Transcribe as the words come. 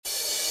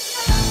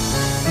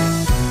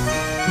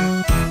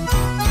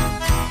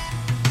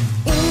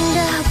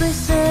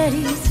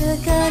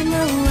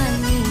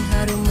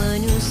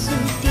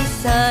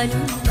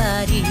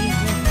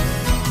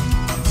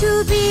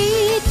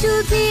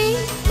Cubit,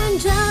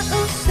 manja,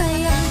 oh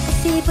sayang,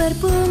 kasih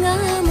berbunga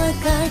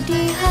mekar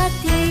di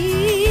hati.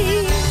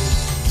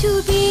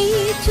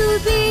 Cubit,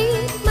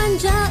 cubit,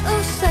 manja,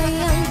 oh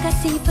sayang,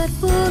 kasih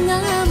berbunga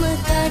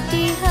mekar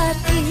di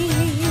hati.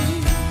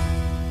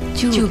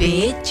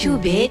 Cubit,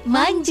 cubit,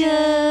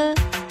 manja.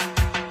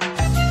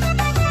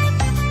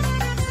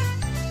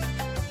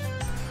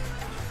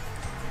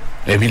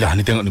 Mila,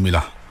 ni tengok ni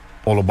Mila.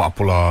 Allah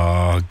apa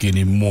lagi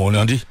ni mo ni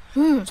Andi?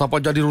 Siapa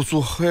jadi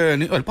rusuh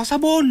ni? Pasal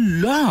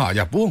bola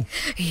je pun.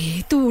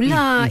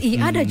 Itulah.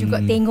 Ada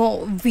juga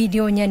tengok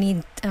videonya ni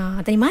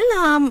tadi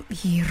malam.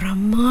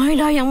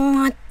 Ramailah yang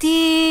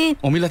mati.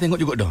 Oh, Mila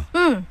tengok juga dah?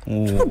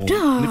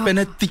 Sudah. Ni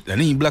fanatik lah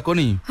ni belakang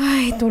ni.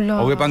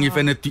 Itulah. Orang panggil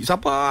fanatik.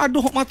 Siapa ada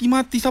hok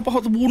mati-mati, siapa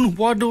hok terbunuh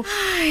pun ada.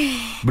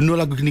 Benda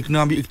lagu ni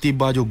kena ambil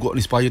iktibar juga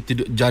ni supaya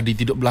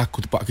tidak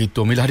berlaku tempat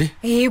kita, Mila deh.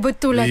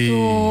 Betul lah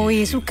tu.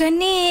 Sukan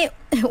ni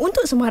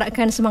untuk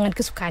semarakkan semangat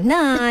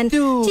kesukanan.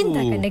 Betul.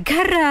 Cintakan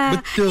negara.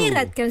 Betul.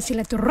 Eratkan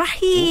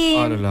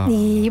silaturahim.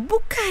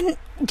 Bukan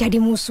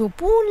jadi musuh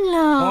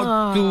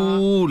pula.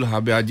 Itulah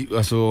habis Haji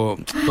rasa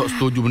tak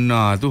setuju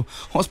benar tu.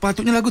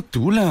 Sepatutnya lagu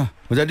tu lah.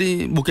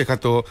 Jadi bukan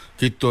kata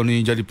kita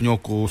ni jadi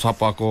penyokong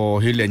siapa ko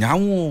hilang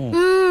nyawa.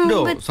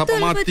 Betul, siapa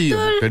mati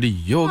betul. jadi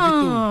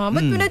gitu.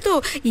 Betul lah tu.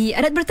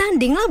 Adat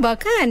bertanding lah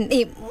bahkan.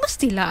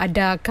 Mestilah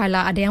ada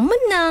kala ada yang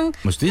menang.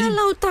 Mesti.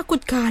 Kalau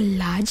takut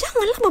kalah,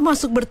 janganlah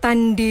bermasuk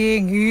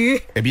bertanding.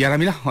 Biarlah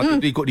Milah.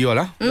 Ikut dia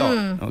lah.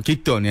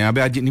 Kita ni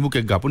Abang Haji ni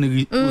bukan gapo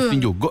ni Muslim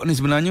juga ni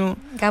sebenarnya.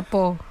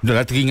 Gapo? Dah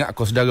lah teringat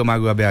kau saudara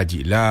mara Abang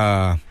Haji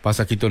lah.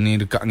 Pasal kita ni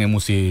dekat dengan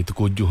musim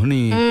terkujuh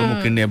ni.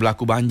 Kemungkinan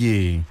berlaku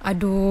banjir.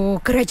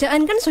 Aduh,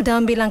 kerajaan kan sudah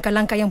ambil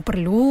langkah-langkah yang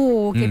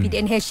perlu.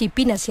 KPDN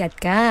HCP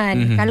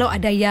nasihatkan. Kalau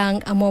ada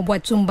yang mau buat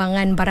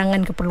sumbangan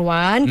barangan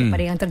keperluan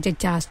kepada yang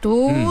terjejas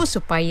tu,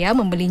 supaya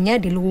membelinya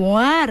di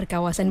luar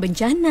kawasan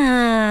bencana.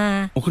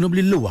 Oh, kena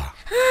beli luar?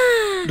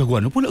 Dah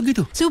guana pula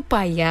gitu.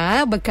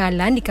 Supaya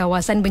bekalan di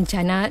kawasan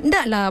bencana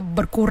ndaklah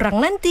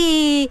berkurang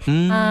nanti.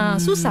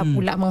 Susah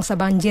pula mangsa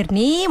banjir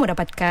ni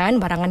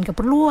mendapatkan barangan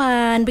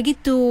keperluan.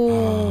 Begitu.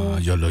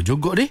 Yalah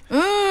juga deh.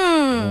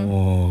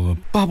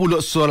 Apa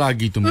pula soal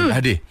lagi tu Milah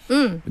deh.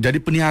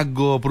 Jadi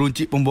peniaga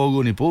peruncit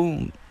pemburu ni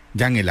pun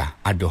janganlah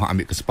ada hak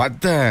ambil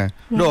kesempatan.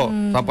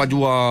 Siapa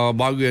jual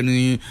barang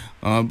ni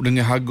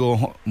dengan harga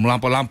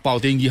melampau-lampau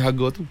tinggi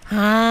harga tu.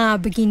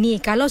 Begini,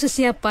 kalau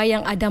sesiapa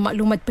yang ada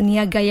maklumat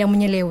peniaga yang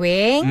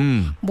menyeleweng,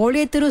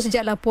 boleh terus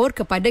sejak lapor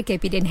kepada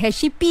KPDN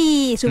HCP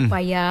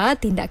supaya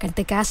tindakan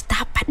tegas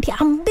dapat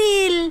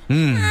diambil.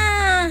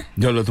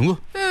 Jom tunggu.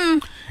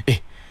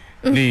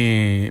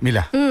 Ni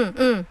Mila.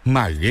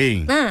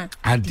 Maring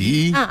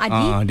Adi.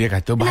 Dia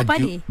kata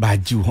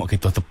baju hok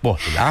kita tepah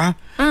tu lah.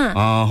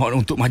 Hok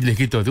untuk majlis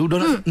kita tu dah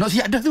nak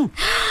siap dah tu.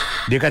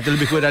 Dia kata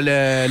lebih kurang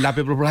dalam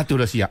 80%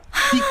 dah siap.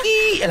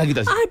 Sikit lagi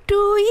tak siap.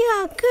 Aduh, ya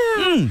ke?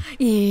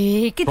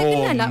 Kita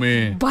kenalah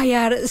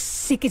bayar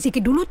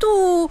sikit-sikit dulu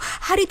tu.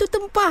 Hari tu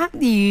tempah.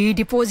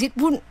 Deposit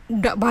pun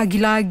tak bagi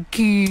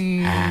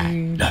lagi.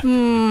 Dah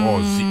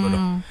deposit pun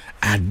dah.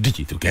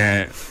 Adik tu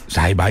kan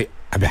saya baik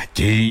Abang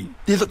Haji.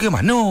 Dia tak ke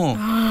mana?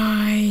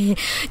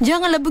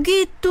 Janganlah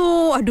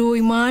begitu. Aduh,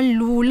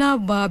 malulah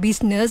bah.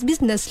 Bisnes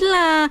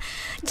lah.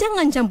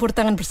 Jangan campur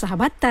tangan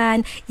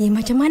persahabatan.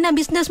 Macam mana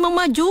bisnes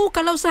memaju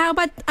kalau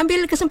sahabat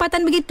ambil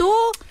kesempatan begitu?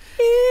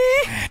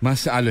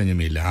 Masalahnya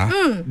Mila,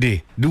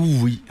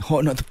 duit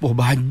hok nak tepuh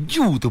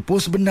baju tu pun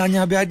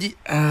sebenarnya Abang Haji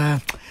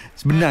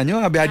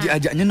sebenarnya Abang Haji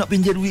ajaknya nak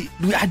pinjam duit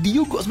Adi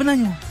juga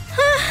sebenarnya.